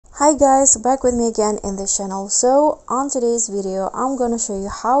Hi guys, back with me again in this channel. So on today's video I'm gonna show you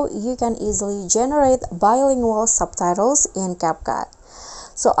how you can easily generate bilingual subtitles in CapCut.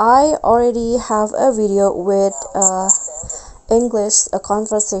 So I already have a video with English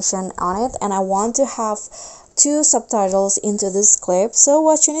conversation on it, and I want to have two subtitles into this clip. So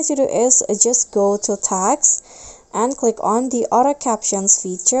what you need to do is just go to text and click on the auto captions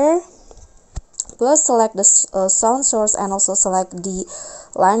feature, plus select the sound source and also select the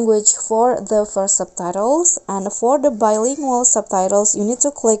language for the first subtitles. And for the bilingual subtitles, you need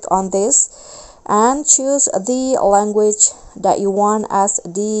to click on this and choose the language that you want as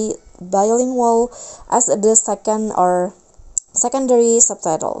the bilingual, as the second or secondary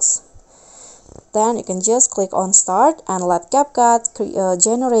subtitles. Then you can just click on start and let CapCut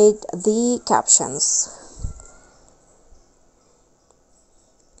generate the captions.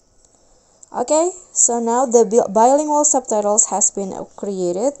 Okay, so now the bilingual subtitles has been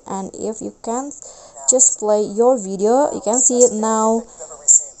created, and if you can just play your video, you can see it now.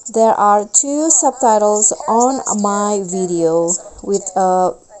 There are two subtitles on my video with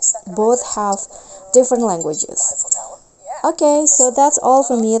both have different languages. Okay, so that's all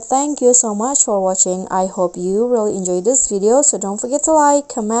from me. Thank you so much for watching. I hope you really enjoyed this video. So don't forget to like,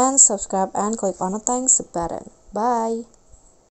 comment, subscribe, and click on the thanks button. Bye.